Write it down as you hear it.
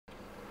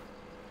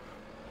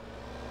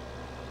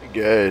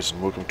Guys,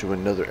 and welcome to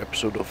another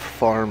episode of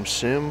Farm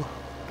Sim.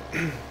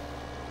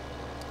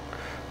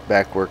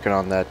 Back working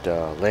on that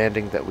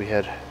landing that we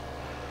had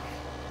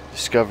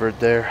discovered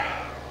there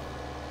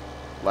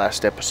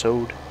last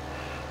episode.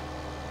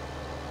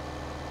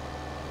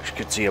 As you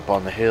can see up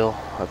on the hill,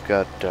 I've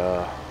got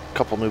a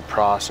couple new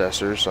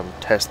processors I'm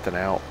testing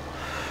out.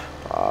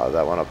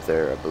 That one up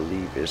there I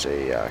believe is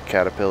a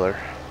Caterpillar.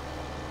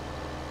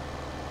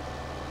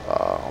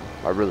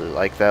 I really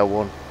like that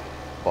one.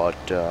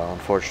 But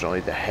unfortunately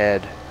the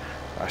head,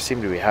 I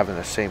seem to be having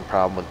the same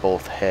problem with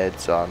both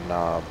heads on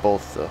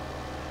both the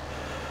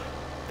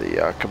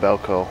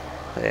Cabelco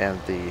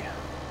and the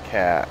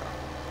Cat.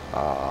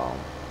 I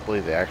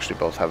believe they actually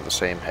both have the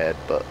same head,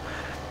 but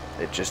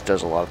it just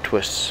does a lot of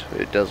twists.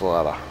 It does a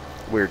lot of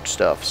weird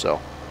stuff,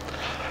 so.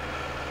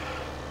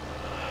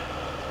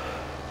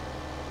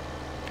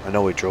 I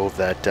know we drove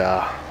that,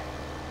 the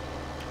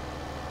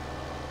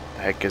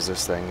heck is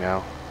this thing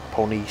now?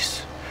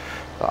 Ponies.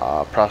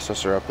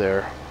 Processor up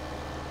there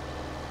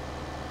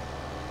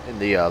in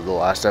the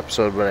last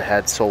episode, but I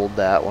had sold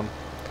that one.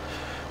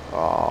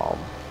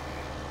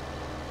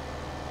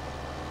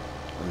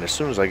 And as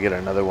soon as I get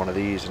another one of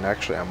these, and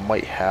actually I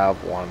might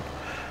have one,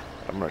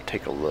 I'm gonna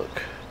take a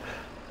look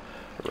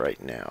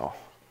right now.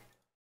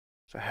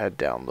 So I had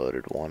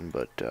downloaded one,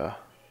 but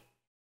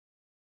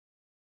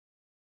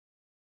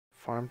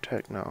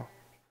Farmtech, no,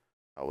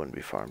 that wouldn't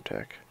be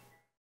Farmtech.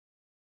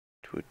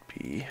 It would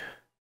be.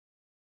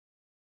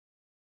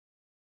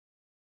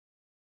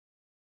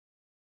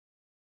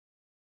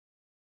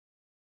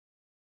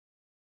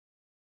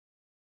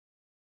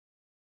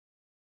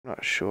 I'm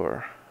not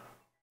sure.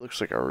 Looks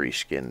like a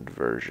reskinned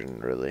version,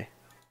 really.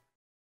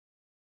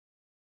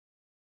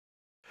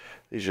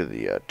 These are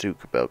the two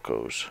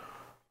Cabelcos.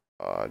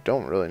 I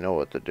don't really know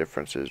what the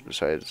difference is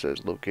besides it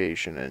says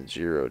location and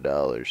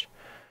 $0.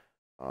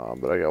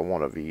 But I got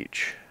one of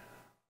each.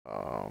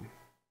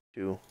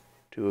 Two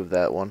of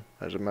that one,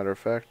 as a matter of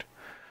fact,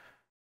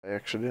 by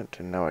accident,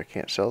 and now I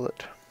can't sell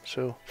it.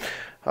 So,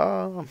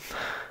 I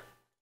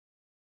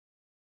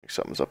think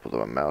something's up with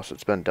my mouse.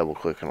 It's been double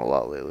clicking a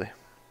lot lately.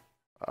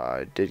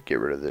 I did get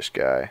rid of this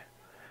guy.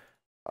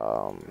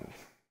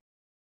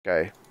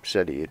 Guy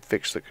said he had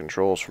fixed the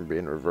controls from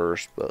being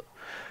reversed, but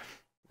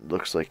it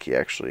looks like he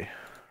actually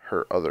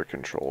hurt other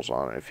controls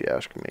on it, if you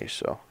ask me.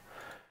 So,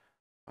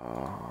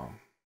 oh,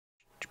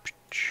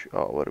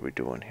 what are we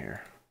doing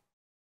here?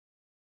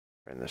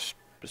 In the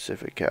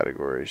specific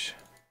categories.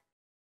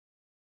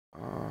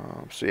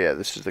 So yeah,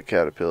 this is the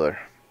Caterpillar.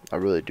 I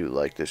really do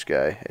like this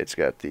guy. It's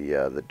got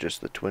the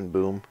just the twin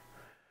boom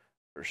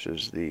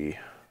versus the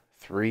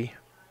 3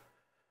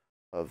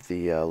 of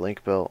the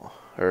link belt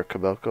or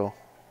Cabelco,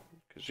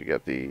 because you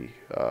got the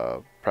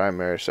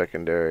primary,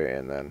 secondary,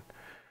 and then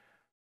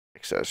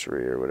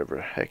accessory or whatever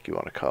the heck you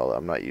want to call it.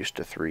 I'm not used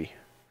to 3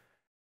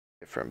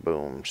 different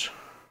booms.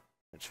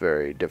 It's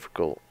very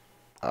difficult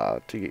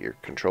to get your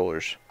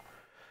controllers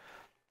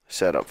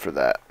set up for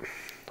that,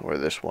 where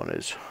this one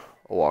is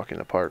a walk in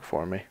the park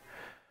for me.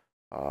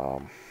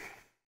 But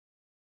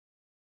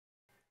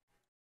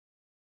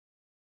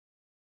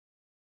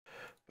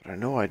I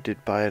know I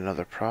did buy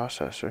another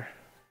processor.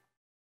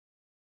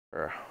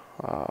 Or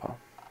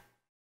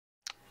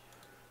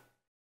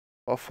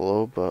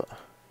Buffalo, but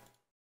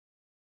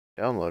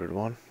downloaded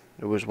one.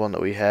 It was one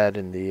that we had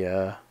in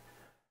the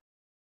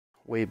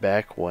way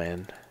back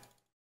when,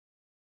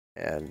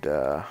 and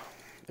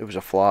it was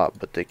a flop,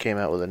 but they came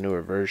out with a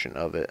newer version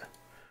of it.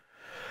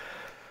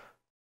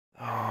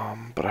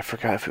 But I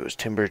forgot if it was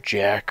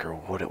Timberjack or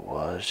what it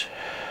was.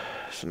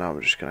 So now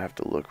I'm just gonna have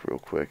to look real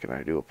quick, and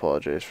I do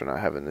apologize for not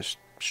having this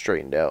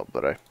straightened out,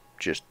 but I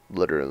just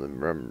literally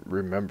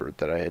remembered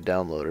that I had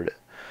downloaded it.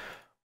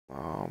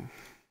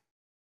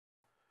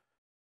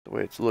 The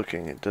way it's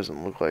looking, it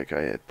doesn't look like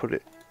I had put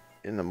it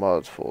in the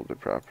mods folder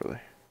properly,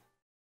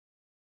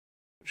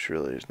 which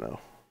really is no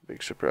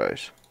big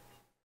surprise.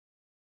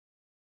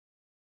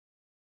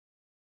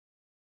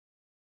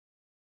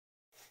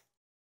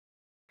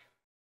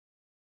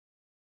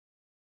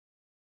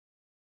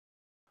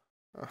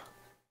 Huh.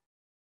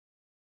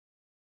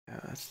 Yeah,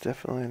 it's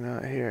definitely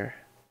not here.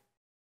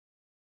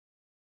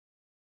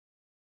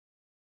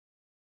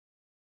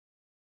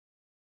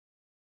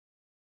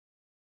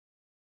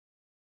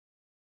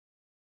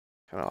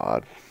 Kind of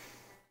odd.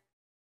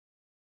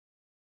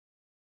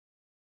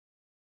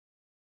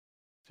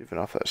 It's even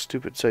off that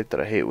stupid site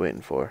that I hate waiting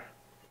for.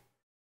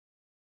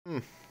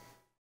 Well,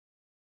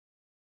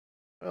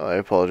 I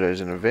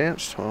apologize in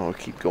advance. Well, we'll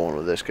keep going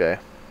with this guy.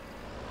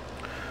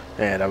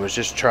 And I was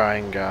just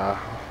trying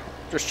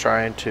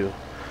to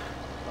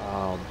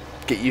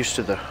get used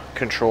to the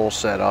control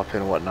setup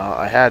and whatnot.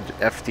 I had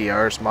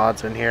FDR's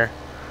mods in here.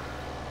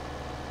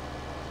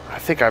 I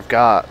think I've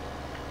got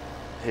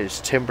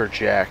his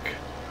Timberjack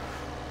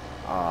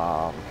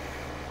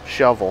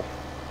shovel.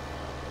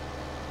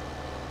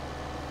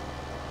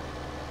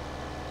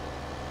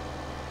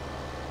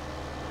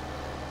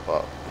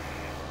 But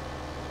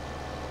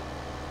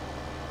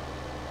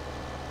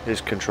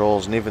his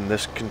controls, and even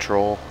this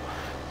control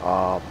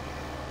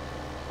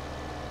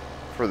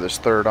for this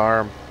third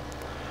arm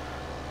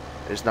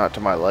is not to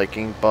my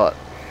liking, but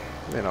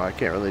you know, I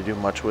can't really do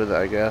much with it,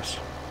 I guess.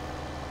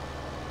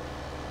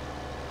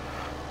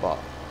 But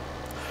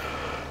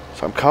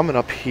so I'm coming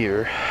up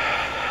here,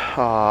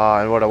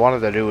 and what I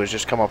wanted to do was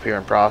just come up here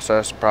and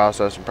process,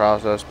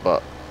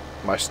 but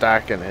my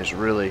stacking has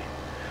really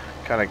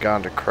kind of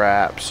gone to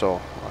crap,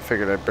 so I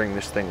figured I'd bring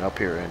this thing up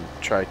here and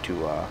try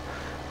to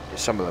get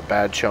some of the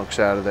bad chunks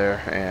out of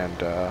there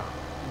and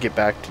get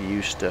back to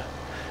used to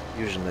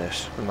using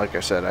this. And like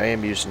I said, I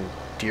am using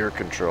deer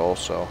control,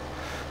 so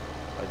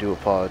I do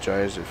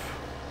apologize if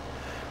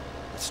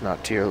it's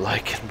not to your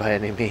liking by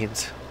any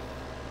means.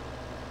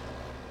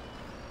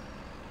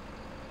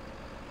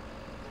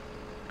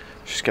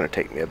 It's just gonna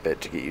take me a bit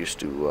to get used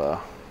to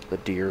the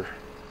deer.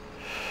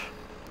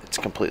 It's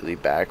completely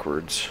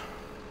backwards.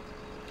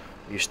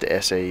 Used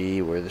to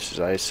SAE where this is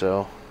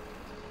ISO.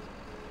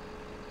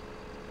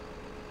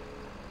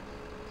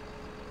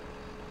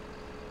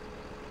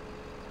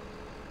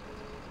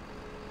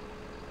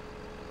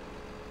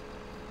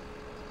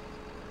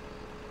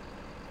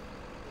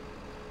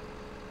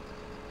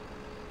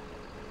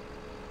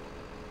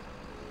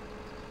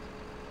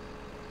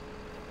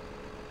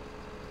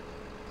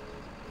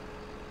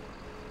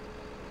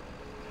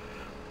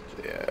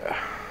 Yeah.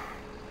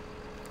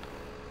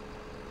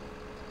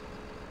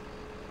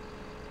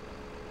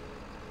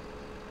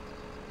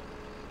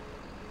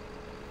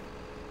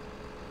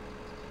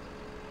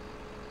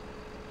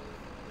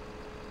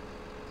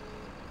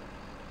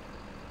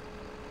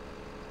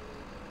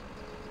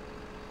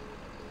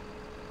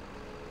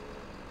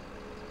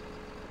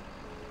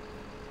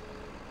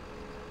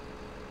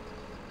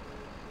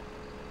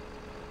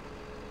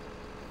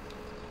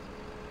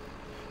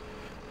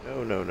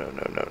 No, no, no,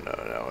 no, no, no,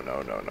 no,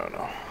 no, no, no,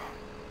 no.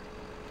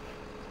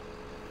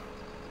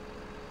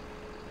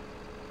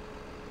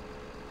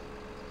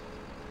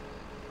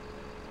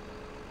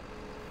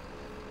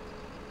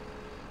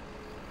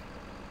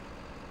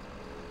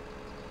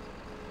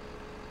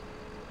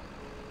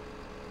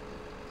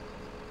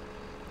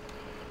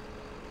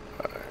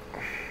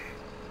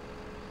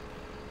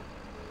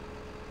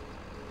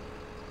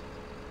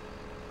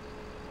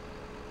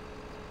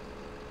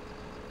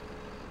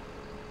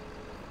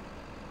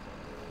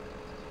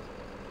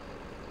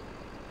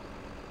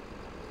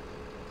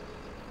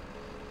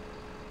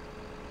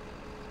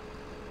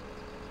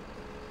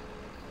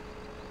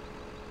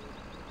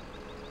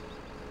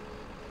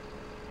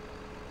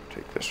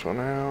 Take this one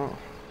out.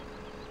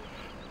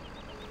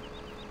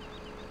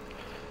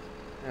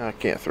 Yeah, I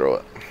can't throw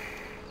it.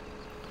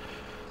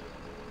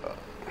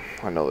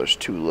 I know there's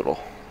two little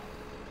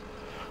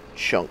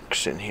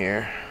chunks in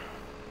here.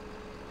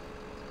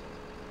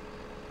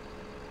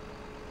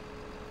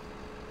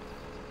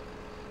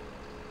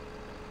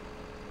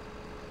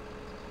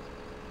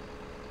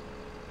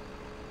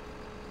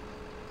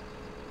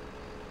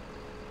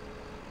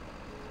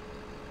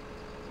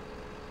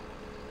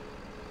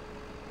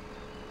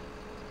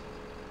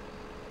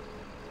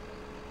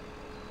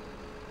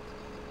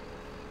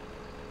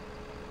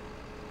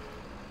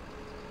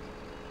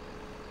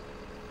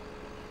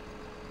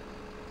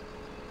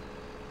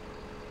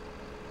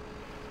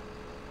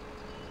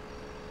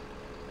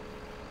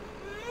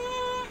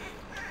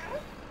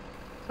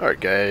 Alright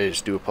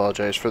guys, do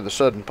apologize for the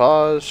sudden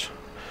pause.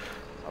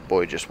 My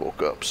boy just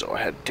woke up, so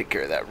I had to take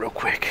care of that real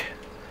quick.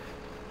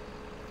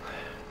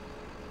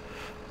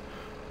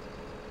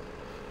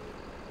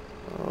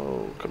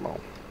 Oh, come on.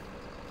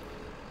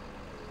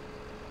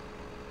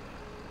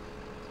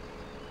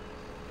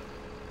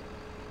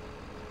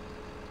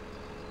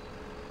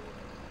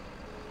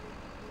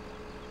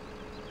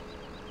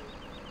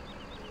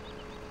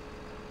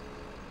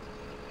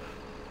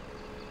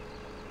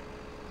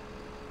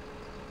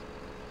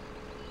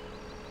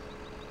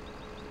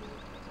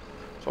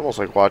 It's almost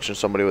like watching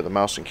somebody with a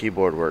mouse and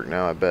keyboard work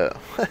now, I bet.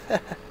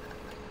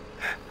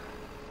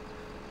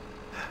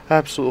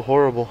 Absolute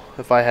horrible.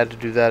 If I had to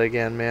do that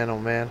again, man, oh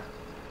man.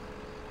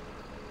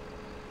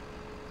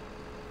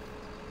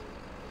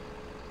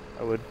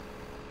 I would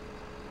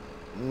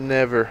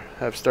never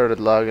have started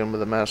logging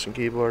with a mouse and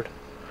keyboard.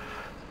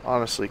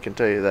 Honestly, can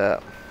tell you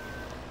that.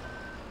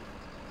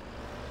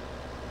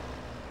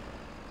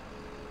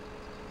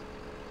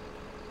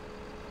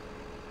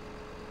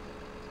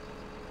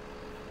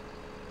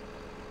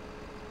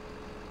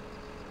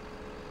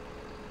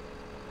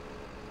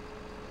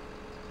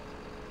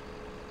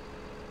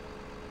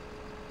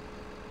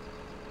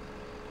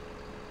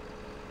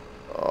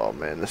 Oh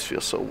man, this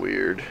feels so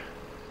weird.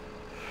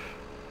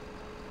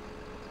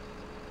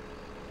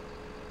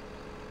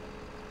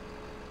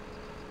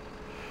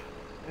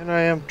 And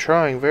I am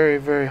trying very,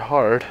 very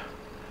hard.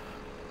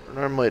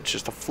 Normally it's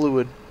just a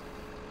fluid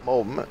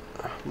movement.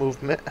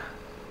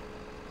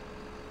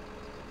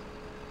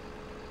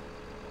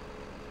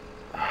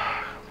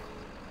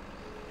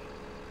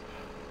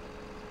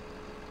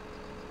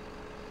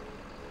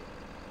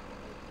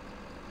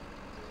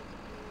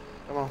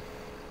 Come on.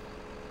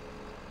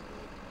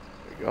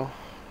 There you go.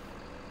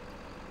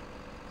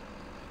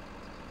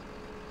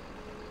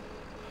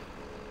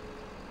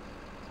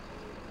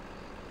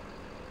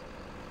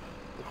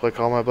 look like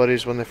all my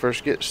buddies when they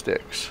first get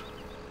sticks.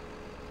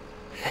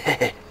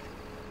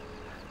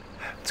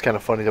 It's kind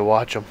of funny to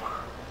watch them.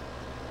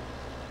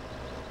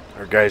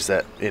 Or guys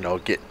that, you know,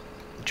 get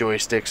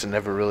joysticks and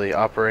never really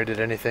operated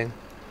anything.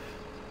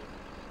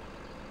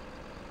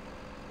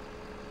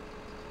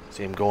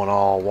 See them going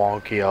all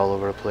wonky all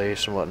over the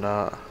place and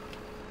whatnot.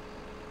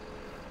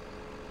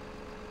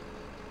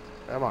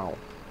 Come on.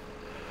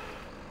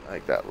 I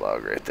think that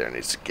log right there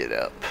needs to get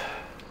up.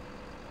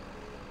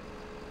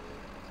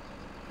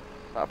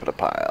 Top of the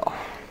pile.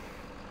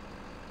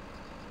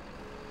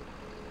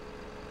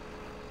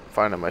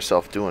 Finding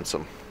myself doing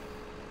some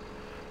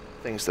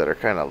things that are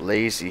kind of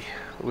lazy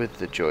with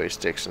the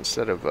joysticks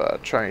instead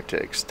of trying to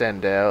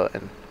extend out,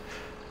 and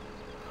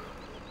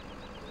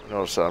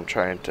notice that I'm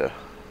trying to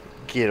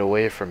get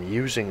away from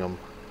using them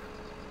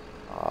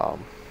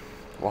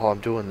while I'm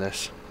doing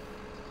this,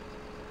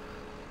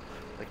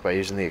 like by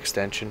using the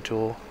extension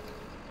tool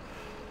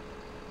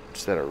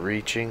instead of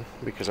reaching,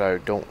 because I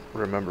don't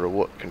remember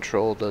what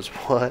control does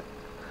what.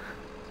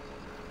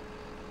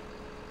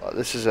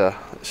 This is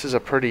a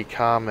pretty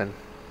common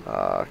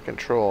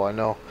control. I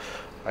know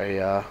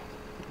I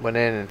went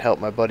in and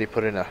helped my buddy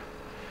put in a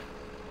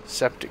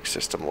septic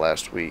system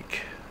last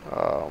week.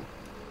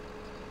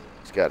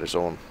 He's got his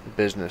own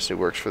business. He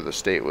works for the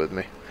state with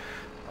me.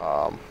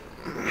 And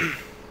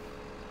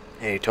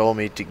he told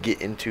me to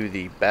get into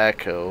the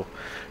backhoe.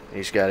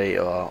 He's got a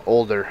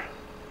older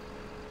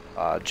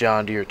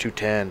John Deere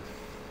 210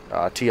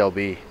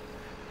 TLB.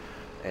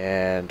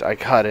 And I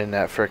got in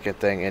that frickin'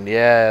 thing, and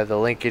yeah, the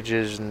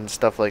linkages and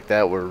stuff like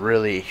that were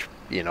really,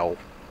 you know,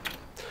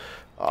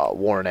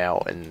 worn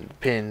out, and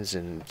pins,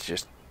 and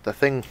just the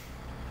thing.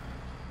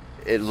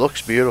 It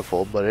looks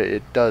beautiful, but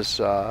it does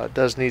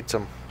need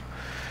some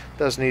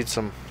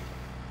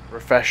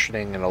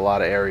refreshing in a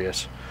lot of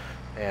areas.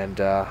 And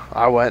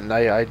I went and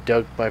I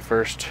dug my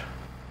first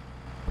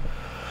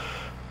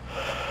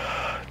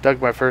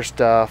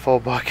full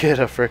bucket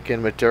of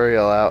frickin'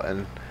 material out,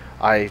 and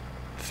I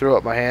threw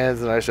up my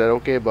hands and I said,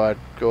 okay bud,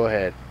 go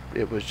ahead.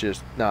 It was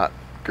just not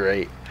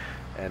great,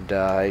 and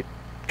I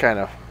kind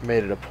of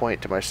made it a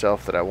point to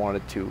myself that I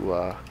wanted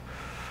to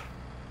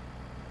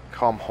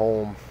come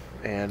home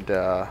and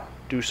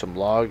do some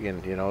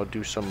logging, you know,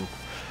 do some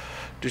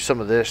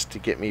of this to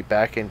get me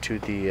back into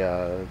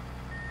the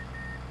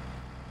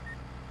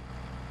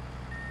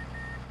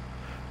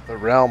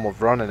realm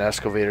of running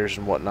excavators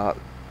and whatnot,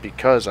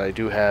 because I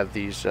do have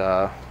these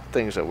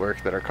things at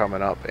work that are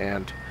coming up.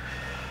 And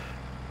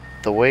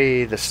the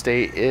way the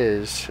state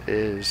is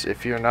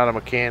if you're not a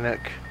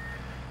mechanic,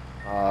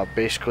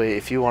 basically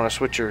if you want to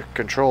switch your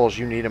controls,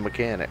 you need a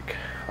mechanic.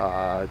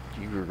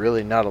 You're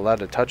really not allowed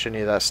to touch any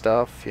of that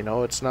stuff, you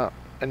know. It's not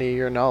any of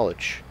your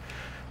knowledge,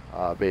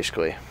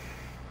 basically.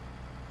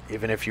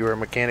 Even if you were a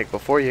mechanic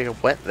before you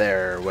went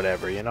there or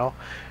whatever, you know.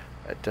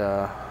 But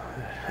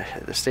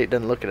the state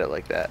doesn't look at it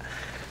like that.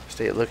 The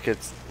state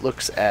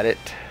looks at it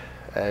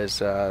as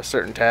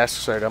certain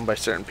tasks are done by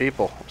certain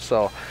people.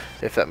 So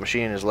if that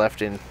machine is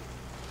left in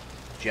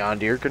John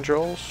Deere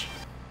controls,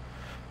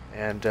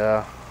 and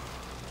you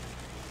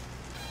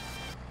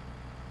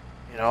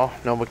know,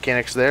 no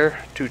mechanics there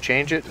to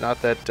change it.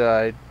 Not that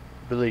I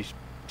really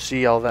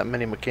see all that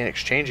many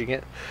mechanics changing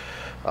it.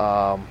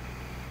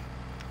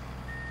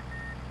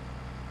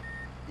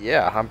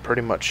 Yeah, I'm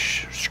pretty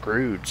much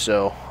screwed.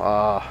 So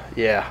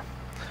yeah,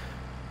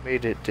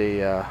 made it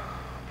a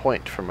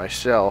point for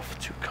myself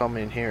to come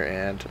in here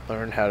and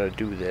learn how to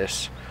do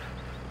this.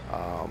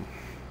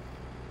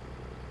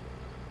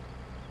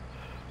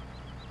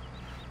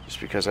 Just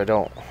because I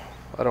don't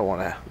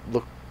want to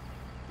look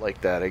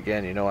like that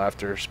again, you know,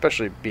 after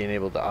especially being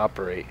able to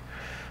operate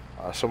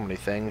so many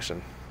things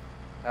and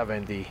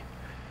having the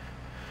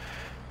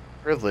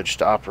privilege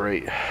to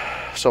operate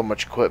so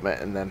much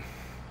equipment, and then,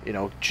 you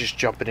know, just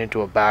jumping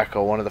into a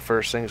backhoe, one of the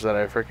first things that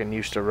I freaking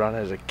used to run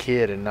as a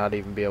kid, and not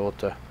even be able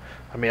to,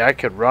 I mean, I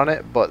could run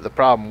it, but the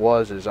problem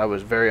is I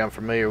was very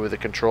unfamiliar with the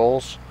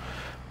controls.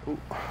 Ooh.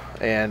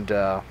 And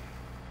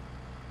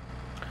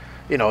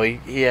you know,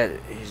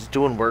 he's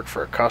doing work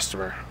for a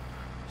customer,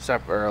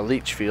 or a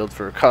leach field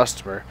for a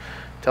customer,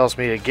 tells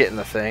me to get in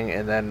the thing,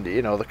 and then,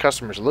 you know, the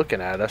customer's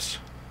looking at us,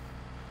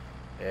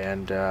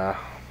 and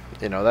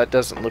you know, that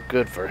doesn't look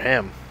good for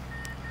him,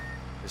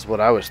 is what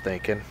I was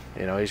thinking.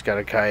 You know, he's got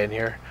a guy in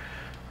here,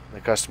 and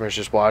the customer's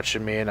just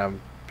watching me, and I'm,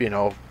 you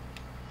know,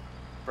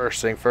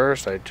 first thing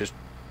first, I just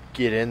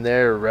get in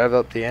there, rev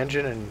up the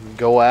engine, and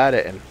go at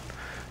it, and,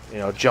 you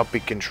know,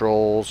 jumping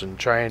controls and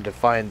trying to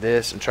find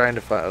this and trying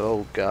to find,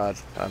 oh god,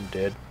 I'm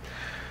dead.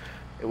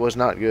 It was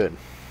not good.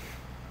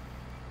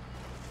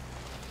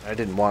 I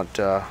didn't want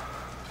you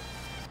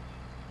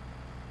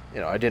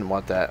know, I didn't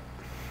want that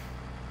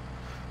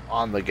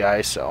on the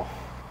guy, so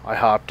I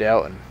hopped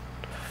out and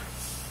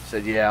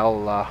said, yeah,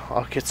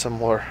 I'll get some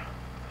more.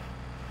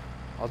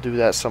 I'll do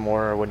that some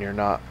more when you're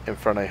not in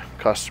front of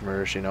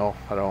customers, you know.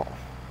 I don't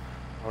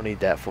need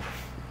that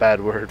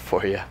bad word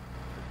for you.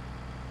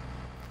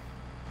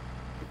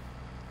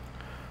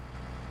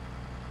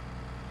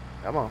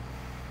 Come on.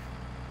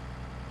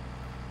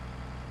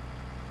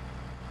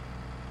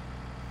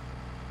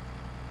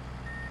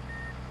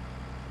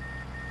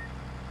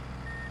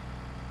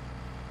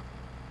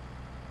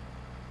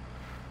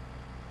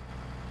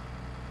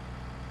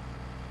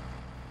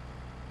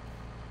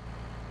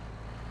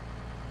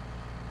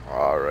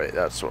 right.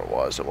 That's what it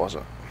was. It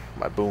wasn't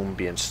my boom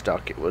being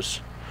stuck. It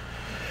was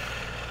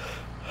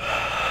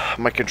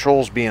my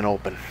controls being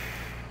open.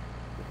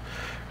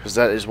 Because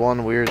that is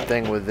one weird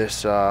thing with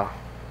this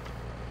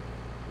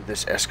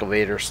this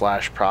excavator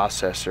slash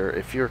processor.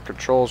 If your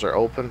controls are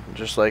open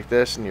just like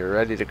this and you're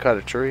ready to cut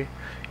a tree,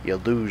 you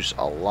lose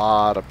a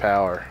lot of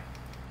power.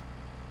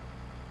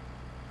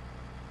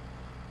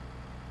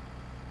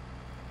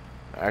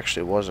 I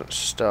actually wasn't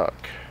stuck.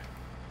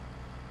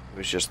 It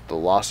was just the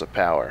loss of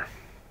power.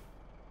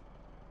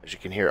 As you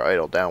can hear,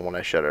 idle down when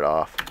I shut it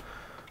off.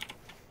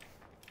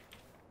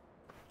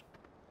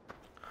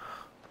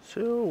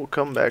 So we'll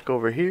come back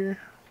over here.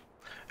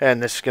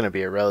 And this is going to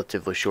be a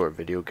relatively short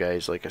video,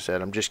 guys. Like I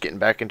said, I'm just getting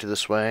back into the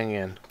swing,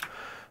 and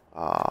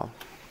I'm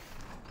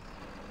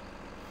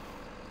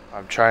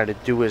trying to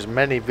do as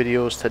many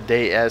videos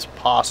today as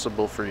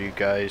possible for you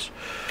guys.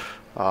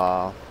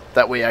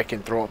 That way I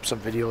can throw up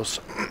some videos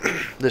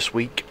this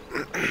week.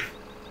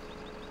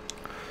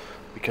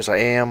 Because I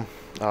am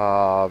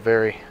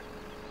very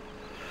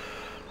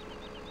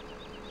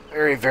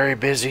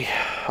busy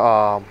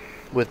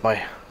with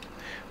my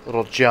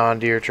little John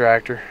Deere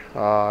tractor.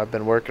 I've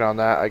been working on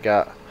that. I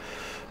got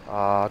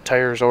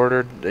tires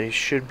ordered. They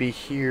should be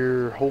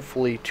here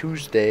hopefully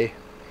Tuesday.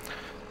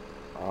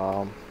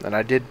 And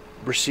I did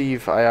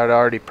receive, I had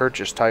already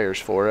purchased tires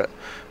for it,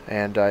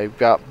 and I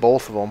got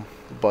both of them,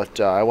 but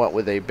I went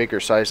with a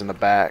bigger size in the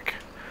back,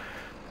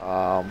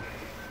 from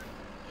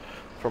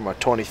a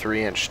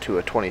 23-inch to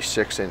a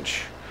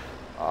 26-inch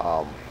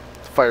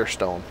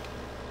Firestone,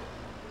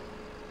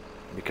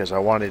 because I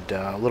wanted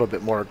a little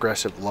bit more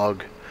aggressive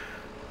lug.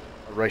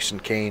 Rice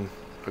and cane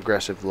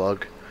aggressive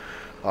lug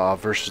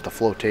versus the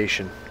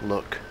flotation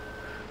look.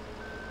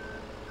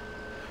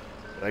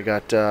 But I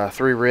got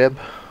 3 rib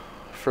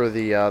for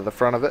the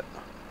front of it,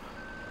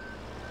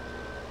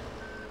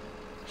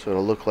 so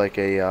it'll look like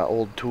a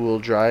old two-wheel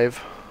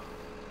drive.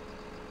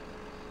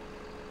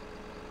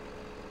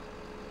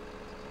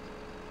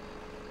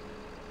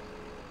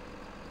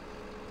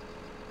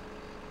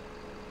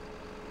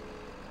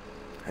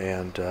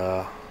 And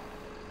I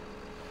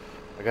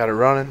got it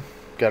running.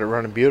 Got it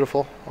running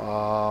beautiful.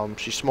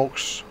 She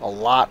smokes a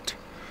lot,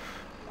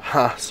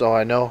 so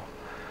I know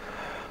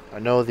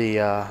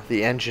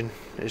the engine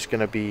is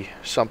going to be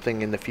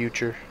something in the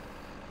future.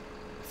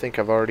 I think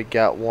I've already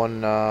got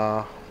one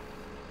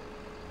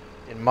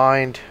in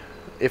mind.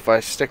 If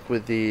I stick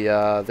with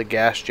the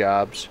gas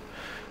jobs,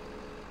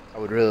 I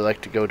would really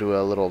like to go to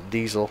a little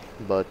diesel,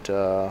 but you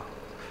know,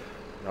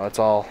 it's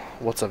all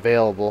what's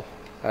available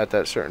at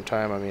that certain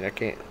time. I mean, I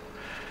can't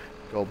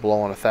go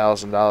blowing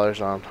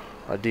 $1,000 on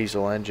a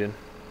diesel engine.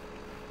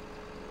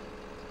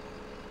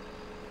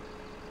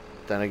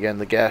 Then again,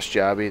 the gas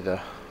jobby,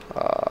 I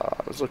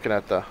was looking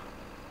at the,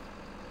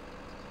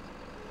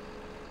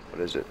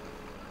 what is it,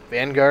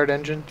 Vanguard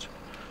engines.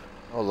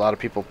 A lot of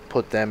people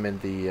put them in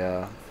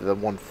the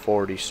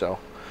 140, so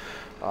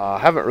I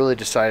haven't really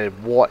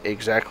decided what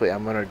exactly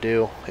I'm gonna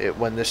do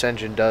when this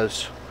engine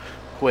does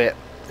quit,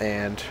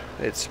 and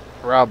it's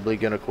probably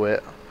gonna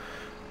quit.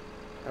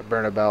 I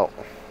burn about,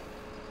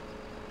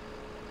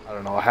 I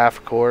don't know, a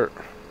half quart,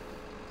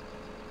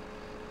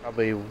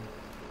 probably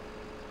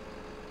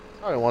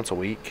once a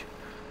week,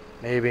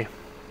 maybe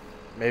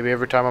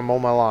every time I mow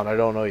my lawn. I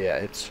don't know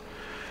yet.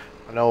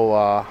 I know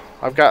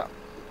I've got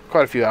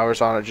quite a few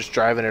hours on it, just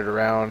driving it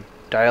around,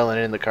 dialing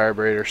in the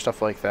carburetor,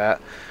 stuff like that.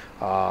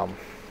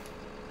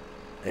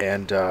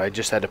 And I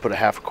just had to put a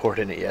half quart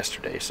in it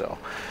yesterday, so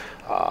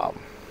here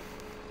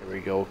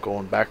we go,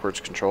 going backwards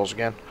controls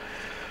again.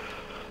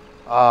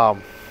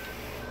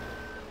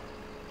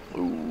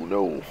 Ooh,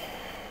 no.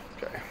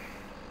 Okay.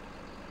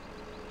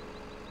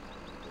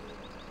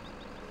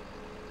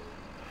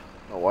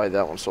 I don't know why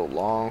that one's so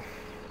long.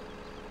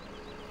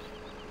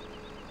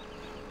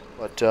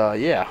 But,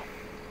 yeah.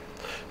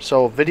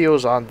 So,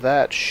 videos on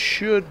that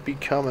should be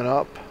coming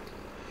up.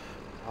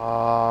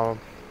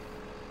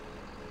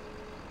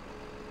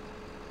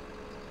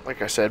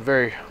 Like I said,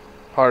 very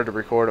hard to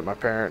record at my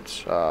parents'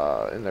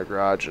 in their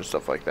garage and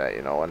stuff like that,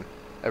 you know, when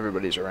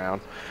everybody's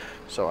around.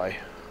 So, I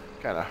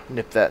kind of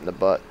nip that in the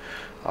butt.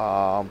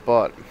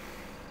 But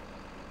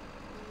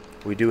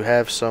we do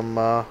have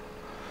some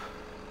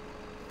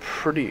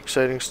pretty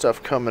exciting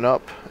stuff coming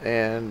up,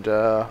 and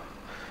I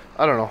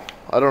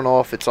don't know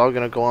if it's all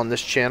gonna go on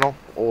this channel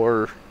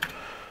or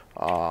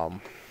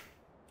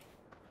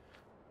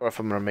if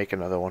I'm gonna make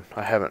another one.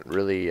 I haven't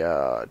really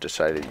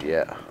decided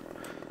yet.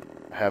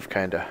 I have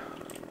kind of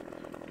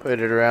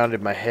put it around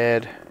in my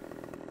head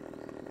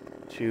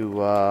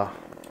to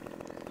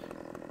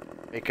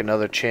make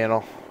another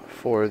channel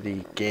for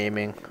the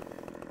gaming.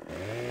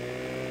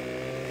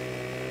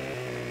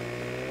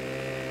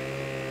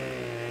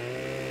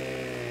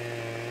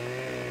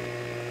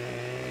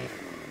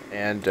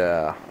 And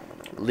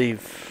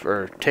leave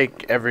or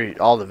take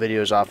all the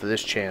videos off of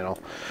this channel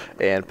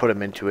and put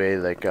them into a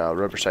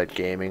Rubberside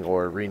Gaming,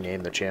 or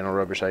rename the channel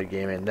Rubberside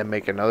Gaming, and then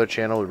make another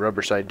channel with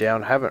Rubberside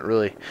Down. Haven't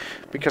really,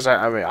 because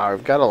I mean,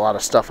 I've got a lot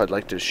of stuff I'd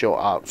like to show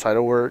outside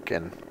of work,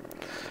 and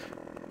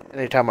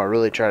anytime I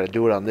really try to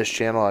do it on this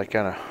channel, I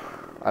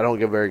don't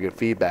get very good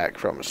feedback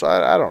from it. So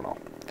I don't know.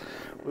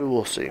 We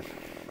will see.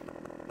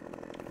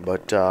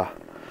 But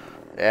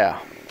yeah,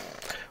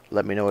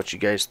 let me know what you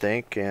guys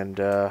think, and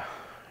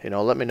you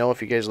know, let me know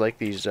if you guys like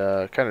these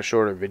kind of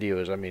shorter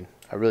videos. I mean,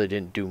 I really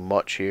didn't do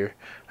much here.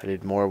 I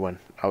did more when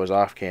I was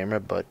off camera,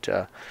 but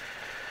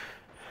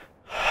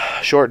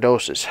short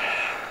doses.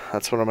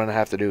 That's what I'm gonna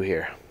have to do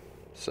here.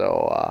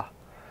 So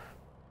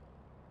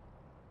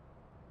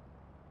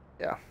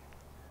yeah.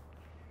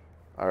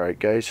 All right,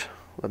 guys.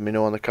 Let me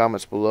know in the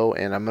comments below,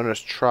 and I'm gonna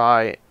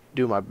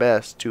do my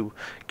best to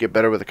get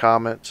better with the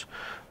comments.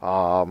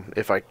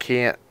 If I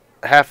can't,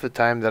 half the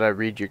time that I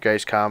read your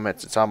guys'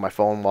 comments, it's on my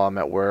phone while I'm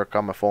at work,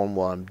 on my phone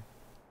while I'm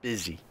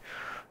busy.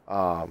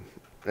 And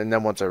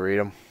then once I read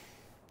them,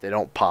 they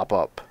don't pop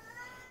up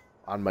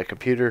on my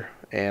computer,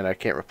 and I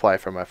can't reply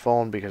from my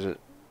phone because it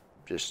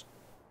just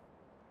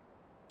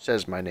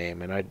says my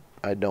name, and I'm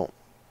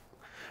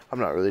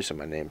not releasing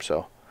my name,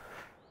 so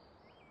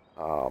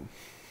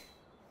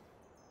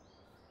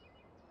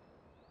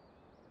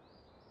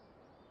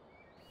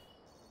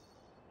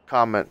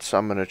comments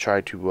I'm gonna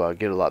try to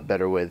get a lot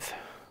better with,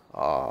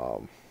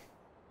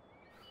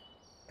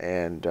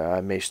 and I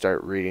may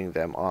start reading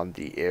them on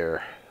the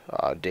air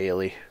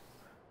daily,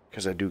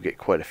 because I do get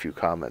quite a few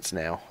comments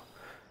now.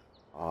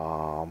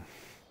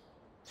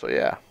 So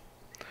yeah,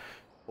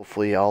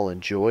 hopefully y'all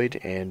enjoyed,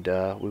 and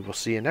we will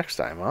see you next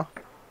time, huh?